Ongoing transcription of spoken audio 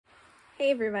Hey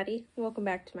everybody, welcome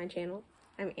back to my channel.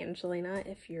 I'm Angelina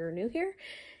if you're new here.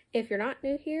 If you're not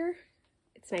new here,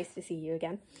 it's nice to see you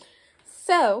again.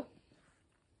 So,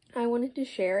 I wanted to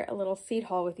share a little seed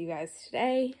haul with you guys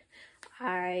today.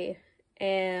 I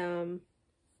am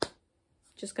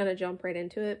just gonna jump right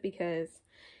into it because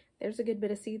there's a good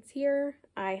bit of seeds here.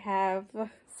 I have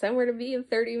somewhere to be in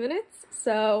 30 minutes,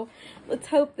 so let's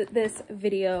hope that this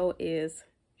video is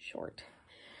short.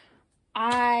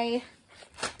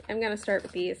 I'm gonna start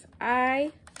with these.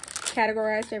 I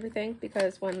categorized everything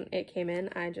because when it came in,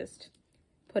 I just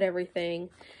put everything,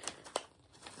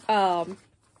 kind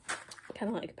of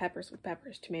like peppers with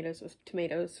peppers, tomatoes with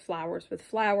tomatoes, flowers with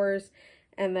flowers,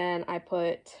 and then I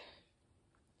put,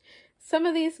 some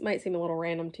of these might seem a little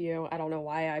random to you. I don't know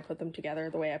why I put them together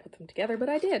the way I put them together, but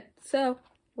I did. So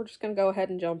we're just gonna go ahead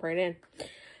and jump right in.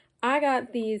 I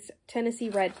got these Tennessee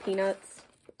Red peanuts.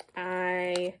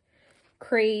 I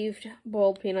craved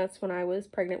boiled peanuts when I was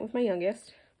pregnant with my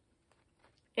youngest,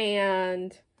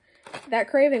 and that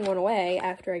craving went away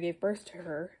after I gave birth to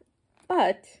her,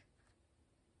 but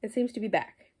it seems to be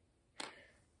back.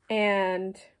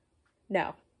 And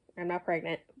no, I'm not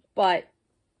pregnant, but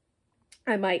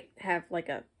I might have like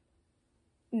a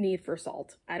need for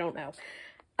salt. I don't know.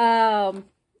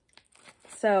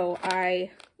 So I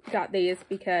got these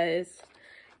because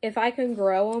if I can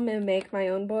grow them and make my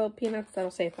own boiled peanuts,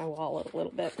 that'll save my wallet a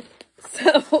little bit.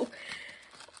 So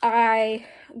I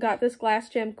got this glass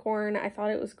gem corn. I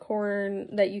thought it was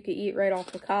corn that you could eat right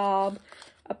off the cob.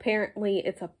 Apparently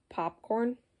it's a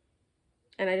popcorn,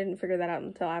 and I didn't figure that out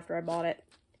until after I bought it.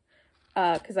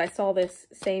 Because I saw this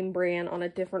same brand on a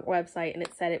different website and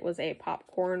it said it was a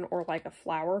popcorn or like a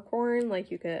flour corn, like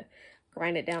you could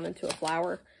grind it down into a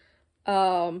flour.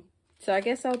 So I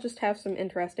guess I'll just have some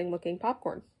interesting looking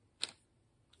popcorn.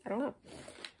 I don't know.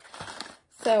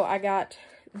 So I got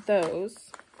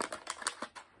those.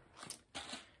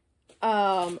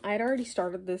 I'd already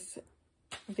started this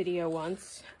video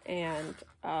once, and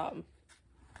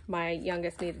my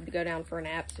youngest needed to go down for a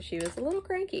nap, so she was a little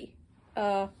cranky.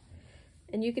 And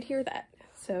you could hear that.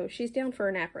 So she's down for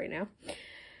a nap right now.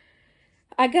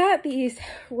 I got these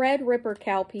Red Ripper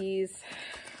cowpeas.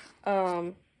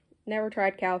 Never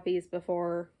tried cowpeas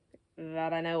before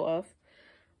that I know of.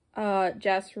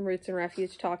 Jess from Roots and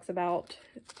Refuge talks about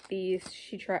these.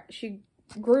 She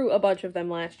grew a bunch of them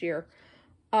last year.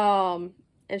 And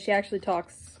she actually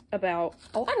talks about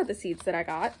a lot of the seeds that I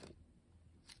got,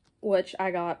 which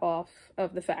I got off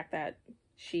of the fact that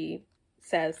she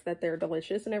says that they're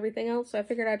delicious and everything else. So I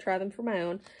figured I'd try them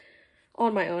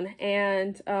on my own.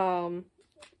 And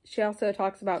she also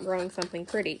talks about growing something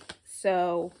pretty.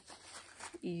 So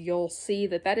you'll see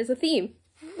that that is a theme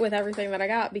with everything that I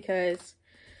got, because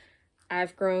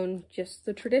I've grown just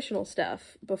the traditional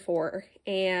stuff before,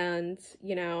 and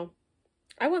you know,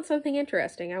 I want something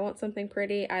interesting. I want something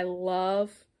pretty. I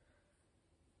love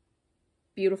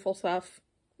beautiful stuff,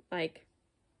 like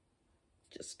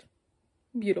just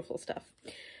beautiful stuff.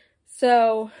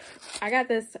 So I got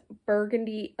this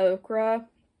burgundy okra.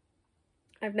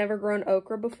 I've never grown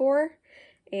okra before,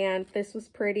 and this was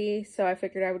pretty, so I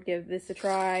figured I would give this a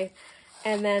try.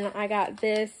 And then I got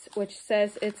this, which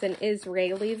says it's an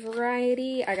Israeli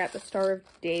variety. I got the Star of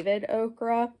David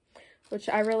okra, which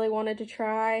I really wanted to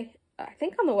try. I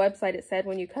think on the website it said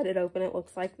when you cut it open, it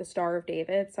looks like the Star of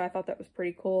David, so I thought that was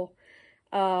pretty cool.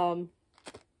 So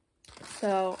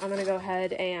I'm going to go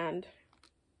ahead and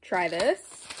try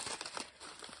this.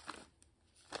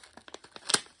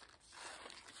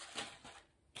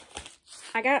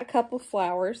 I got a couple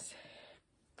flowers.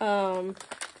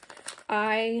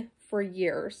 For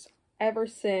years, ever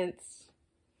since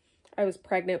I was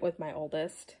pregnant with my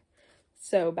oldest,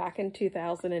 so back in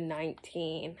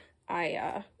 2019,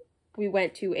 we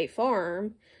went to a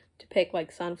farm to pick like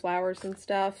sunflowers and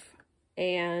stuff,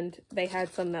 and they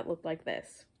had some that looked like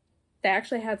this. They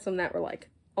actually had some that were like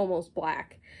almost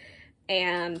black,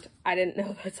 and I didn't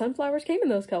know that sunflowers came in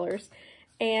those colors,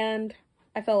 and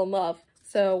I fell in love.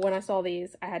 So when I saw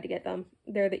these, I had to get them.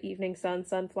 They're the Evening Sun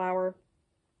Sunflower.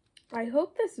 I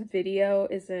hope this video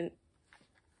isn't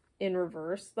in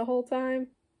reverse the whole time,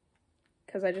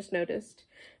 because I just noticed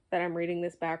that I'm reading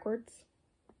this backwards.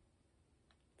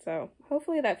 So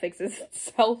hopefully that fixes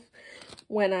itself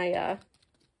when I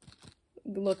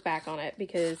look back on it,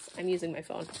 because I'm using my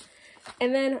phone.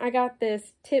 And then I got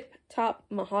this Tip Top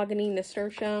Mahogany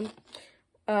Nasturtium.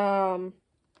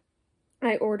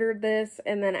 I ordered this,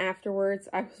 and then afterwards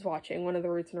I was watching one of the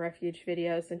Roots and Refuge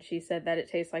videos, and she said that it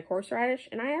tastes like horseradish,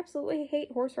 and I absolutely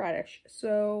hate horseradish,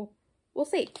 so we'll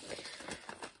see.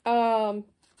 I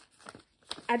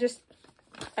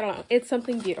don't know, it's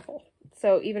something beautiful.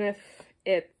 So even if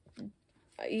it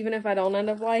even if I don't end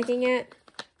up liking it,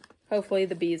 hopefully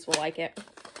the bees will like it.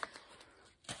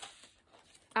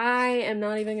 I am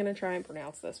not even going to try and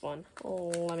pronounce this one.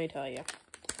 Oh, let me tell you.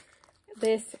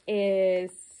 This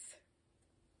is,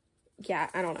 yeah,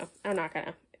 I don't know. I'm not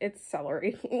gonna. It's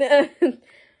celery.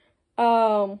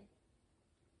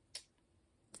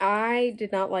 I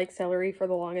did not like celery for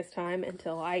the longest time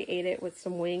until I ate it with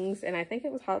some wings, and I think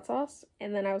it was hot sauce.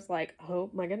 And then I was like, oh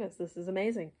my goodness, this is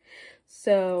amazing.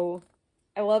 So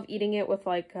I love eating it with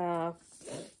like a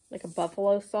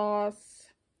buffalo sauce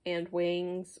and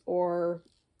wings, or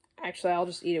actually I'll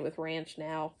just eat it with ranch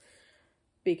now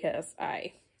because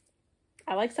I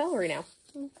like celery now.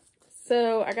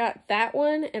 So I got that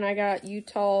one, and I got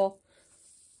Utah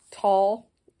Tall.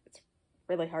 It's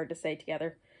really hard to say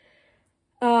together.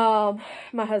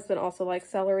 My husband also likes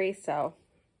celery, so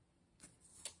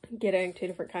getting 2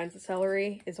 different kinds of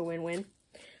celery is a win-win.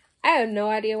 I have no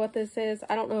idea what this is.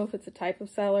 I don't know if it's a type of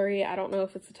celery. I don't know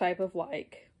if it's a type of,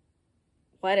 like,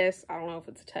 lettuce. I don't know if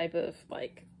it's a type of,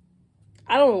 like,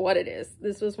 I don't know what it is.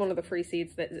 This was one of the free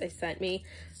seeds that they sent me.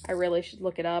 I really should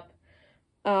look it up.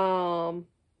 I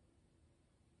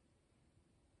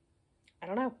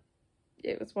don't know.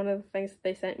 It was one of the things that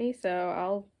they sent me, so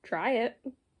I'll try it.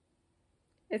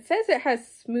 It says it has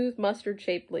smooth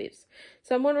mustard-shaped leaves.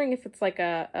 So I'm wondering if it's like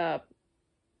a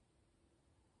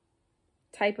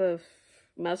type of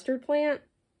mustard plant.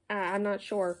 I'm not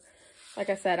sure. Like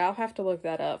I said, I'll have to look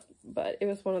that up. But it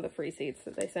was one of the free seeds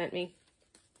that they sent me.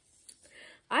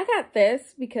 I got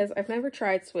this because I've never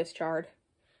tried Swiss chard.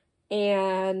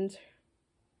 And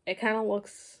it kind of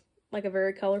looks like a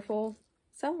very colorful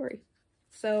celery.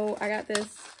 So I got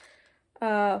this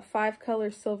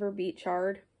 5-color silver beet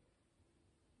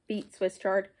Swiss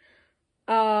chard.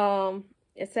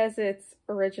 It says it's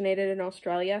originated in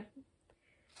Australia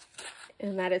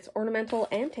and that it's ornamental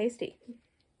and tasty.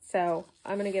 So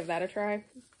I'm going to give that a try.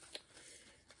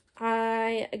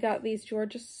 I got these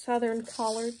Georgia Southern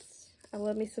collards. I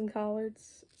love me some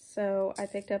collards. So I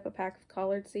picked up a pack of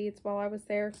collard seeds while I was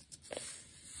there.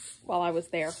 While I was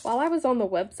on the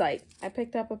website, I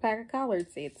picked up a pack of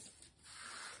collard seeds.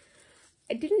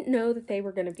 I didn't know that they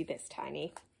were going to be this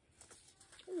tiny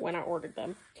when I ordered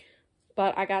them.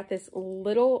 But I got this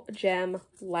little gem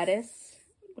lettuce.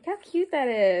 Look how cute that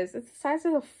is. It's the size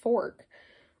of a fork.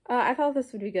 I thought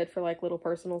this would be good for like little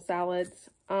personal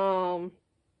salads. I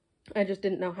just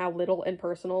didn't know how little and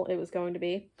personal it was going to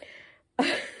be.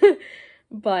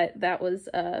 But that was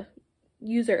a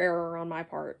user error on my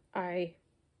part. I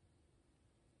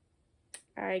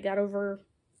got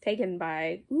overtaken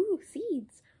by,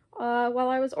 seeds, while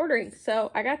I was ordering. So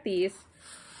I got these,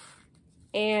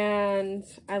 and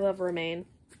I love romaine.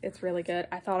 It's really good.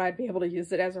 I thought I'd be able to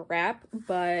use it as a wrap,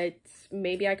 but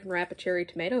maybe I can wrap a cherry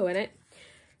tomato in it,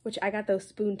 which I got those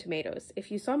spoon tomatoes. If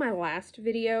you saw my last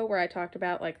video where I talked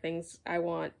about like things I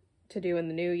want to do in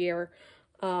the new year,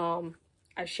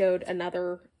 I showed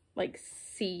another like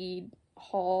seed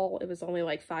haul. It was only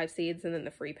like 5 seeds and then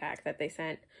the free pack that they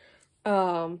sent.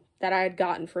 That I had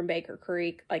gotten from Baker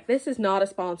Creek. Like, this is not a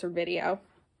sponsored video.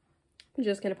 I'm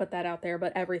just gonna put that out there,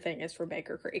 but everything is from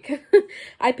Baker Creek.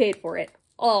 I paid for it.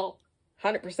 All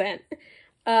 100%.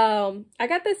 I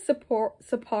got this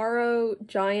Sapporo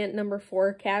Giant No.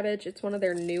 4 cabbage. It's one of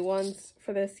their new ones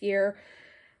for this year.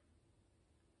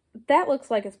 That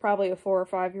looks like it's probably a 4 or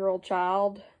 5-year-old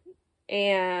child,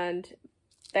 and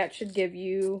that should give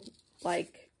you,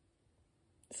 like,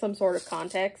 some sort of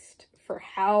context for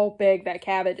how big that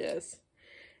cabbage is.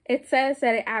 It says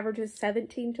that it averages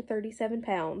 17 to 37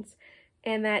 pounds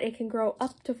and that it can grow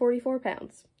up to 44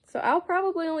 pounds. So I'll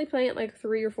probably only plant like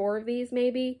 3 or 4 of these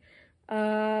maybe,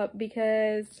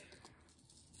 because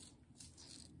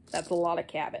that's a lot of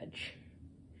cabbage.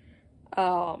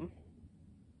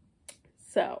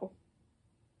 So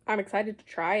I'm excited to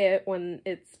try it when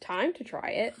it's time to try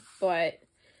it, but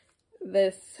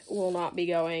this will not be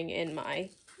going in my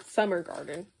summer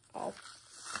garden. I'll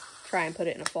try and put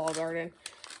it in a fall garden.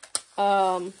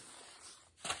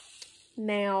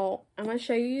 Now, I'm going to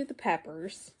show you the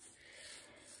peppers.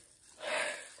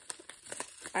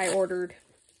 I ordered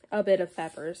a bit of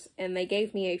peppers, and they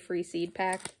gave me a free seed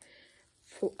pack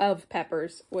of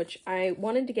peppers, which I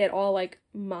wanted to get all, like,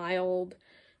 mild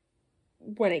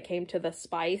when it came to the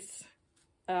spice.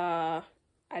 I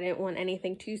didn't want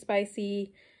anything too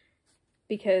spicy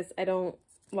because I don't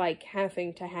like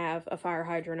having to have a fire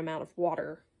hydrant amount of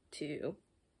water to,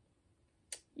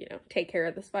 you know, take care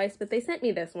of the spice. But they sent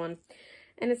me this one,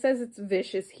 and it says it's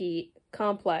vicious heat,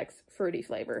 complex, fruity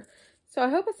flavor. So I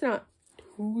hope it's not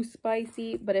too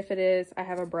spicy, but if it is, I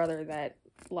have a brother that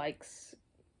likes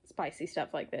spicy stuff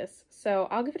like this. So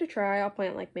I'll give it a try. I'll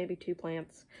plant like maybe 2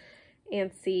 plants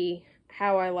and see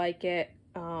how I like it,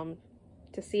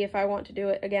 to see if I want to do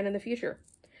it again in the future.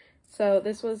 So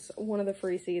this was one of the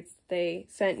free seeds they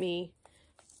sent me.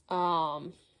 I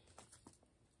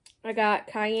got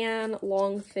cayenne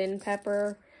long thin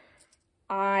pepper.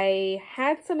 I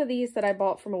had some of these that I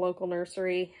bought from a local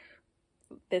nursery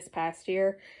this past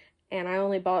year, and I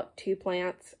only bought 2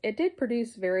 plants. It did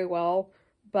produce very well,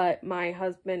 but my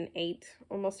husband ate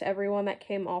almost everyone that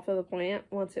came off of the plant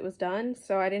once it was done,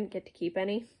 so I didn't get to keep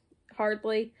any,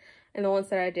 hardly. And the ones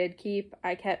that I did keep,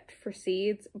 I kept for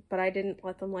seeds, but I didn't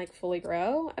let them like fully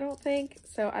grow, I don't think.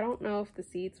 So I don't know if the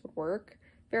seeds would work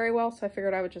very well, so I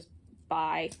figured I would just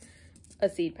buy a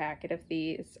seed packet of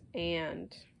these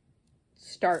and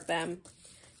start them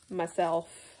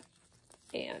myself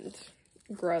and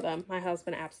grow them. My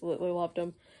husband absolutely loved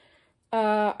them.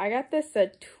 I got this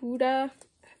Tuda,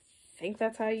 I think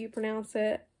that's how you pronounce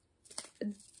it.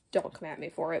 Don't come at me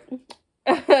for it.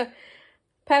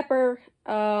 Pepper.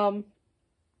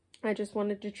 I just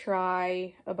wanted to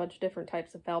try a bunch of different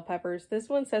types of bell peppers. This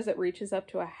one says it reaches up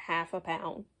to a ½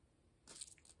 pound.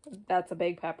 That's a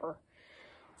big pepper.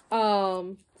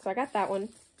 So I got that one.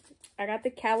 I got the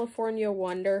California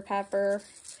Wonder pepper,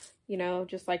 you know,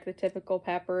 just like the typical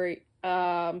pepper. It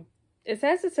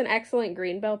says it's an excellent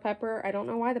green bell pepper. I don't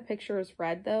know why the picture is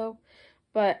red though,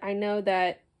 but I know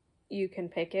that you can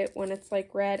pick it when it's like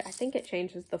red. I think it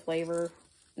changes the flavor.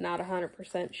 Not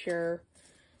 100% sure.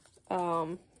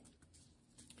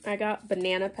 I got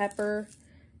banana pepper.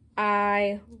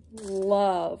 I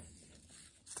love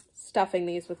stuffing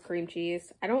these with cream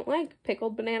cheese. I don't like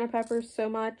pickled banana peppers so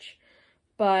much,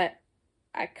 but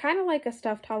I kind of like a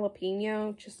stuffed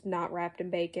jalapeno, just not wrapped in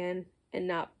bacon and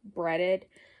not breaded.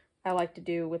 I like to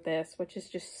do with this, which is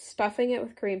just stuffing it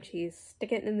with cream cheese,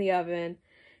 stick it in the oven,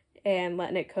 and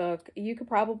letting it cook. You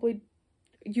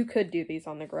could do these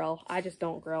on the grill. I just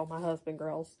don't grill. My husband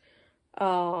grills.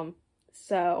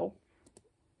 So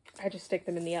I just stick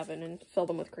them in the oven and fill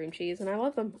them with cream cheese, and I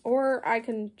love them. Or I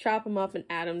can chop them up and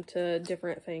add them to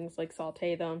different things, like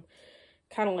saute them,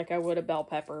 kind of like I would a bell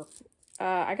pepper.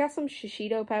 I got some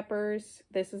shishito peppers.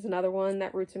 This is another one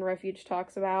that Roots and Refuge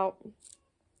talks about.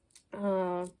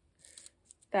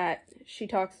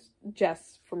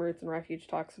 Jess from Roots and Refuge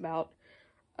talks about.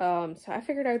 So I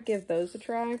figured I would give those a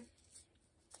try.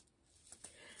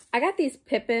 I got these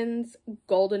Pippin's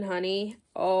Golden Honey.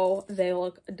 Oh, they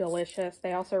look delicious.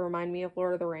 They also remind me of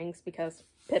Lord of the Rings because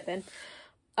Pippin.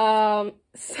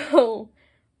 So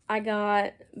I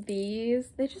got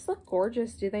these. They just look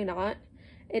gorgeous, do they not?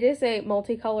 It is a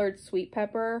multicolored sweet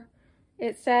pepper,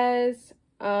 it says.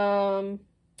 So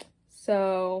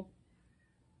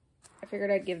I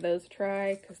figured I'd give those a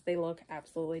try because they look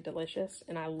absolutely delicious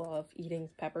and I love eating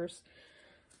peppers.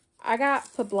 I got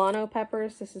poblano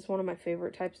peppers. This is one of my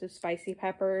favorite types of spicy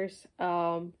peppers.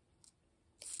 I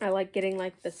like getting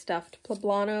like the stuffed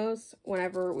poblanos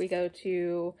whenever we go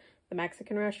to the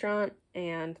Mexican restaurant,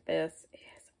 and this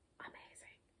is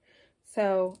amazing.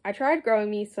 So I tried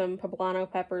growing me some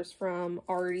poblano peppers from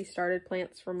already started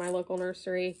plants from my local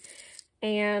nursery,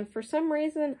 and for some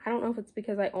reason, I don't know if it's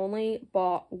because I only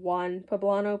bought 1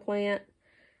 poblano plant.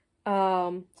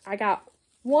 I got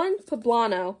 1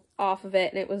 poblano off of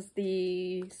it, and it was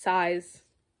the size,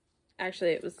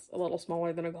 actually it was a little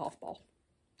smaller than a golf ball.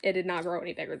 It did not grow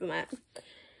any bigger than that.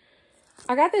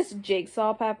 I got this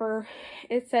jigsaw pepper.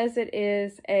 It says it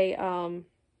is a,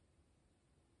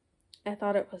 I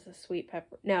thought it was a sweet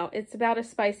pepper. No, it's about as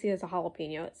spicy as a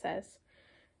jalapeno, it says.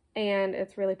 And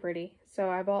it's really pretty. So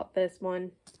I bought this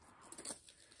one.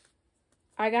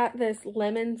 I got this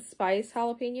lemon spice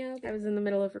jalapeno. I was in the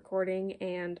middle of recording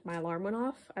and my alarm went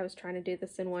off. I was trying to do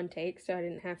this in one take so I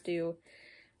didn't have to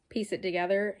piece it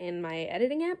together in my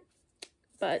editing app.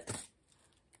 But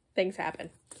things happen.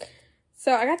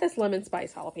 So I got this lemon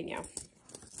spice jalapeno.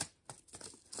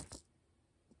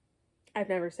 I've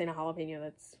never seen a jalapeno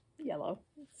that's yellow,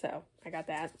 so I got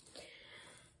that.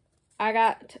 I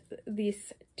got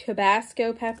this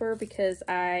Tabasco pepper because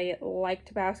I like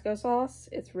Tabasco sauce.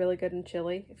 It's really good in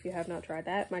chili, if you have not tried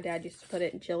that. My dad used to put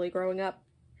it in chili growing up,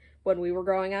 when we were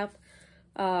growing up.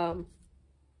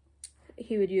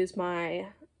 He would use my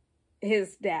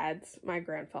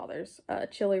grandfather's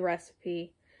chili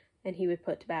recipe, and he would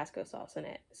put Tabasco sauce in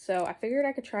it. So I figured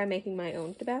I could try making my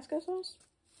own Tabasco sauce.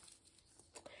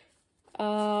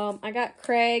 I got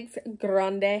Craig's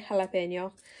Grande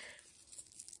Jalapeno.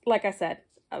 Like I said,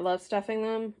 I love stuffing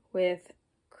them with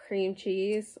cream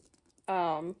cheese.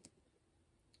 They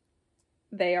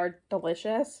are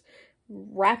delicious.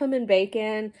 Wrap them in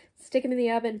bacon, stick them in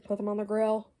the oven, put them on the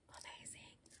grill. Amazing.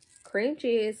 Cream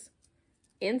cheese,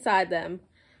 inside them,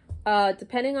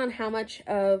 depending on how much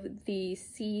of the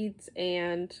seeds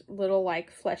and little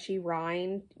like fleshy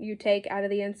rind you take out of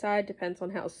the inside, depends on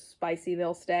how spicy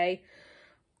they'll stay.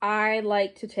 I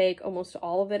like to take almost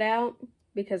all of it out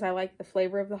because I like the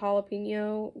flavor of the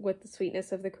jalapeno with the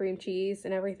sweetness of the cream cheese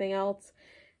and everything else.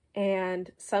 And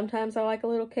sometimes I like a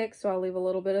little kick, so I'll leave a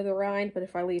little bit of the rind, but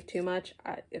if I leave too much,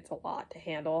 it's a lot to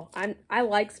handle. I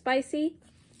like spicy,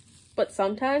 but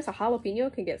sometimes a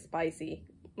jalapeno can get spicy.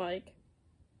 Like,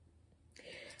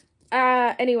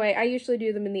 anyway, I usually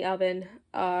do them in the oven.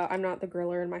 I'm not the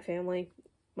griller in my family.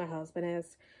 My husband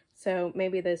is. So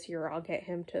maybe this year I'll get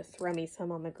him to throw me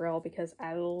some on the grill because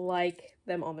I like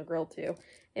them on the grill too.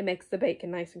 It makes the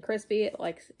bacon nice and crispy.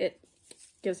 It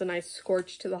gives a nice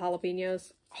scorch to the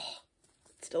jalapenos. Oh,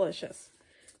 it's delicious.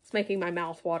 It's making my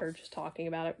mouth water just talking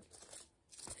about it.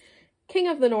 King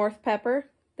of the North pepper.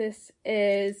 This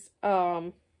is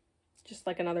just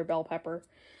like another bell pepper.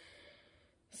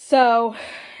 So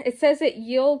it says it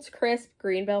yields crisp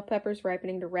green bell peppers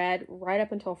ripening to red right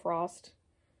up until frost.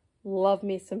 Love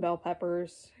me some bell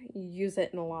peppers. Use it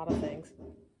in a lot of things.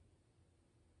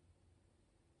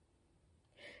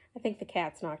 I think the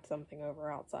cats knocked something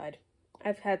over outside.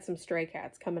 I've had some stray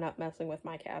cats coming up messing with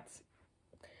my cats.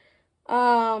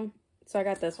 So I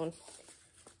got this one.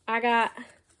 I got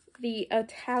the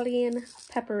Italian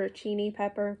pepperoncini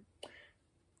pepper.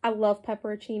 I love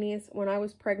pepperoncinis. When I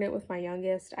was pregnant with my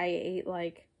youngest, I ate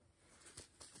like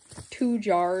 2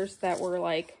 jars that were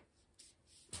like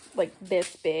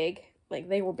this big. Like,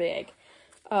 they were big.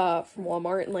 From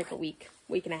Walmart in like a week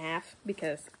and a half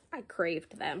because I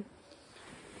craved them.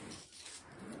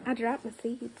 I dropped my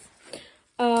seeds.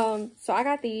 So I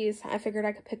got these. I figured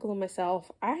I could pickle them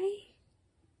myself. I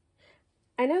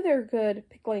know they're good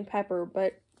pickling pepper,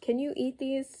 but can you eat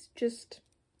these just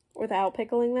without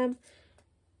pickling them?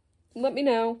 Let me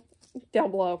know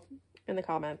down below in the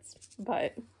comments.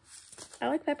 But I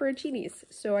like pepperoncinis,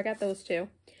 so I got those too.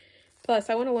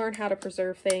 Plus, I want to learn how to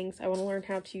preserve things. I want to learn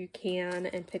how to can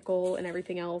and pickle and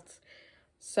everything else.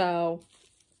 So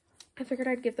I figured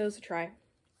I'd give those a try.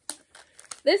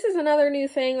 This is another new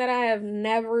thing that I have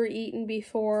never eaten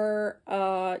before.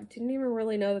 Didn't even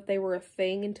really know that they were a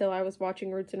thing until I was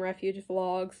watching Roots and Refuge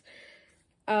vlogs.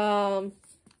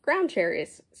 Ground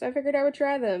cherries. So I figured I would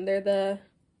try them. They're the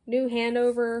new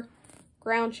Hanover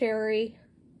ground cherry.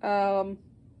 Don't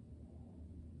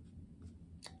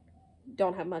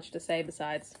have much to say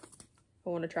besides I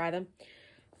want to try them.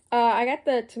 I got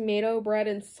the tomato bread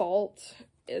and salt.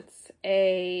 It's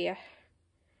a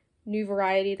new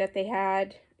variety that they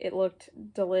had. It looked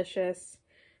delicious.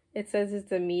 It says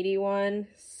it's a meaty one,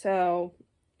 so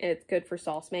it's good for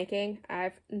sauce making.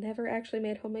 I've never actually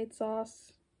made homemade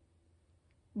sauce,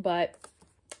 but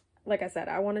like I said,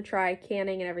 I want to try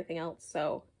canning and everything else,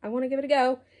 so I want to give it a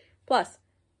go. Plus,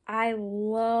 I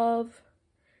love,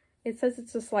 it says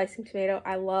it's a slicing tomato.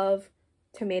 I love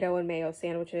tomato and mayo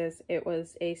sandwiches. It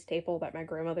was a staple that my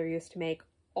grandmother used to make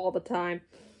all the time,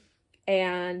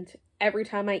 and every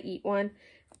time I eat one,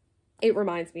 it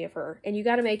reminds me of her. And you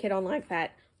got to make it on like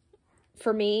that.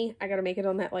 For me, I got to make it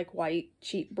on that like white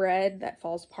cheap bread that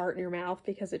falls apart in your mouth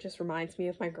because it just reminds me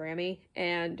of my Grammy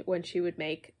and when she would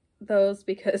make those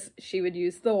because she would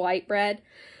use the white bread.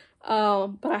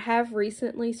 But I have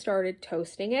recently started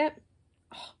toasting it.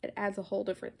 Oh, it adds a whole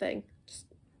different thing. Just,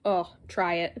 oh,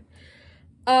 try it.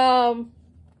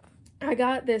 I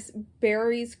got this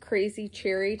Berry's Crazy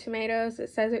Cherry tomatoes. It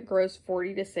says it grows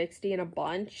 40 to 60 in a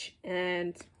bunch,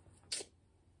 and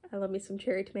I love me some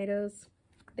cherry tomatoes.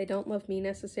 They don't love me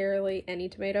necessarily, any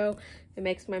tomato. It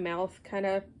makes my mouth kind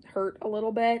of hurt a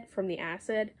little bit from the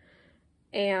acid,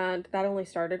 and that only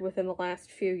started within the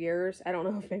last few years. I don't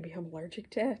know if maybe I'm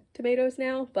allergic to tomatoes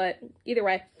now, but either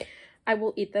way, I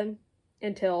will eat them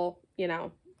until, you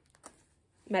know,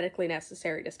 medically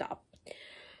necessary to stop.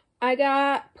 I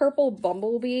got purple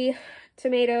bumblebee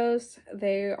tomatoes.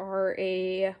 They are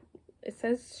it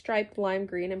says striped lime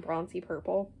green and bronzy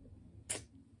purple.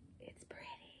 It's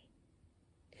pretty.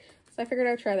 So I figured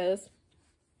I would try those.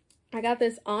 I got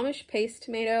this Amish paste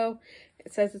tomato.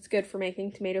 It says it's good for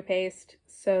making tomato paste,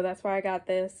 so that's why I got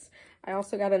this. I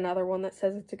also got another one that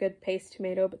says it's a good paste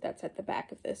tomato, but that's at the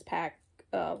back of this pack,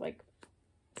 like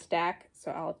stack.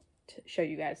 So I'll show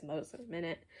you guys those in a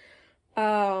minute.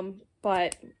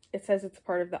 But it says it's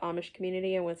part of the Amish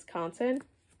community in Wisconsin.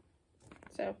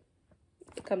 So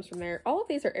it comes from there. All of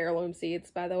these are heirloom seeds,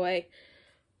 by the way.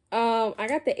 I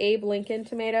got the Abe Lincoln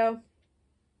tomato.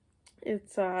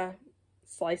 It's a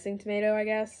slicing tomato, I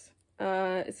guess.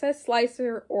 It says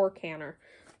slicer or canner.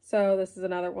 So this is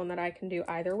another one that I can do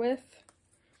either with.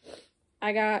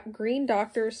 I got Green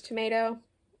Doctor's tomato.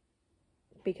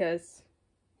 because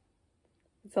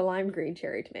it's a lime green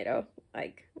cherry tomato.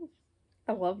 Like,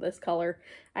 I love this color.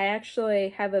 I actually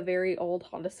have a very old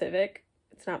Honda Civic.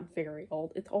 It's not very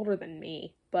old. It's older than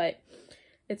me, but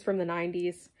it's from the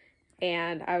 90s.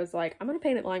 And I was like, I'm going to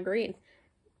paint it lime green.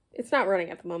 It's not running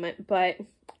at the moment, but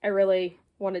I really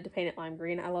wanted to paint it lime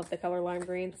green. I love the color lime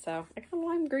green, so I got a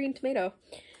lime green tomato.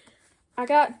 I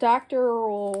got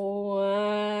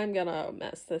I'm gonna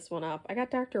mess this one up. I got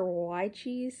Dr.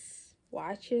 Wyche's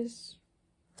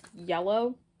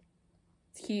yellow.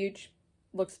 It's huge.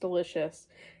 Looks delicious.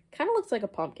 Kind of looks like a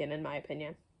pumpkin in my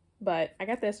opinion, but I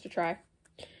got this to try.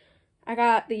 I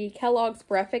got the Kellogg's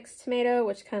Breakfast tomato,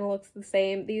 which kind of looks the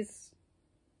same. These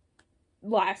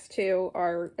last two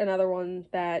are another one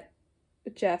that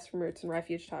Jess from Roots and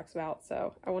Refuge talks about,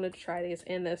 so I wanted to try these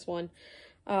and this one.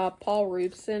 Paul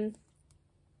Robeson,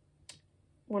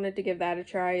 wanted to give that a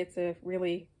try. It's a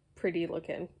really pretty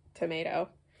looking tomato.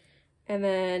 And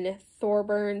then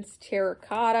Thorburns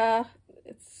Terracotta.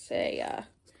 It's a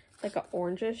like a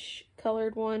orangish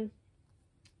colored one.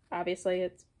 Obviously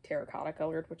it's terracotta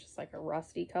colored, which is like a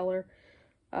rusty color.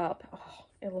 Oh,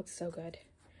 it looks so good.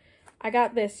 I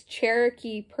got this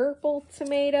Cherokee purple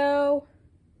tomato,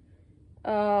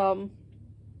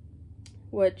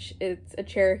 which is a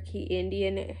Cherokee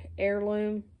Indian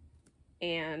heirloom,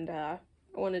 and I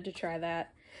wanted to try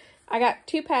that. I got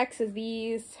 2 packs of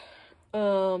these.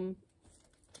 I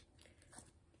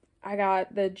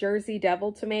got the Jersey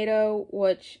Devil tomato,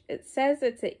 which it says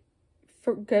it's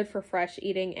good for fresh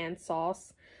eating and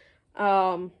sauce.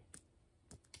 And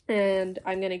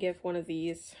I'm going to give one of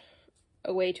these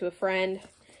away to a friend.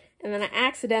 And then I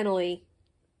accidentally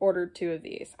ordered 2 of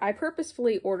these. I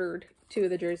purposefully ordered 2 of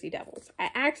the Jersey Devils. I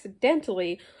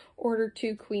accidentally ordered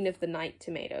 2 Queen of the Night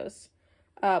tomatoes.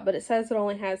 But it says it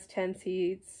only has 10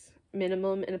 seeds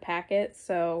minimum in a packet,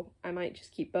 so I might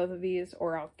just keep both of these,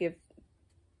 or I'll give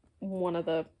one of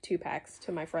the 2 packs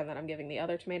to my friend that I'm giving the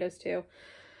other tomatoes to.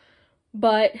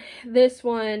 But this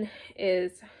one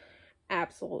is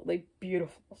absolutely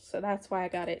beautiful, so that's why I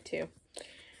got it too.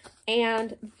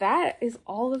 And that is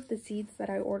all of the seeds that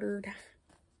I ordered.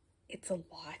 It's a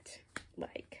lot.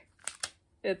 Like,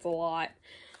 it's a lot.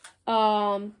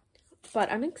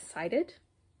 But I'm excited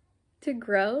to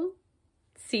grow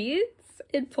seeds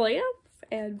and plants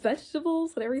and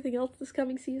vegetables and everything else this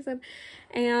coming season.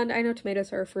 And I know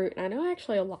tomatoes are a fruit, and I know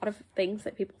actually a lot of things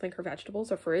that people think are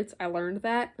vegetables are fruits. I learned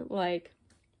that. Like,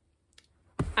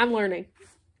 I'm learning,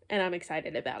 and I'm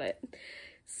excited about it.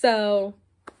 So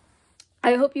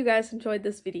I hope you guys enjoyed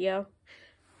this video.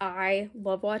 I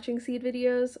love watching seed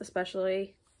videos,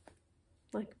 especially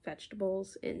like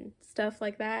vegetables and stuff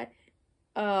like that.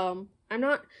 I'm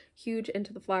not huge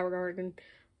into the flower garden.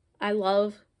 I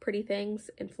love pretty things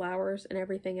and flowers and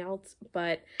everything else,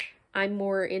 but I'm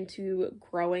more into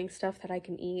growing stuff that I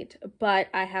can eat. But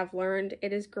I have learned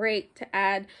it is great to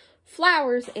add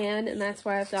flowers in, and that's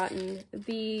why I've gotten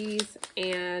these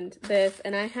and this.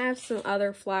 And I have some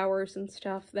other flowers and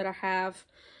stuff that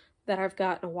I've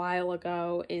gotten a while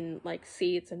ago in like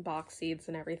seeds and box seeds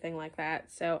and everything like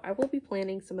that. So I will be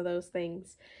planting some of those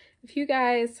things. If you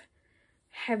guys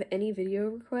have any video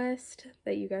requests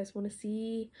that you guys want to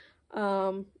see,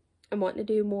 I'm wanting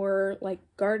to do more like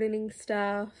gardening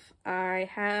stuff. I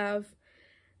have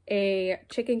a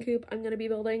chicken coop I'm going to be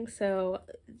building, so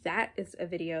that is a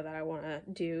video that I want to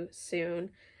do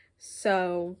soon.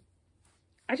 So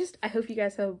I hope you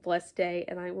guys have a blessed day,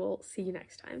 and I will see you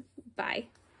next time. Bye.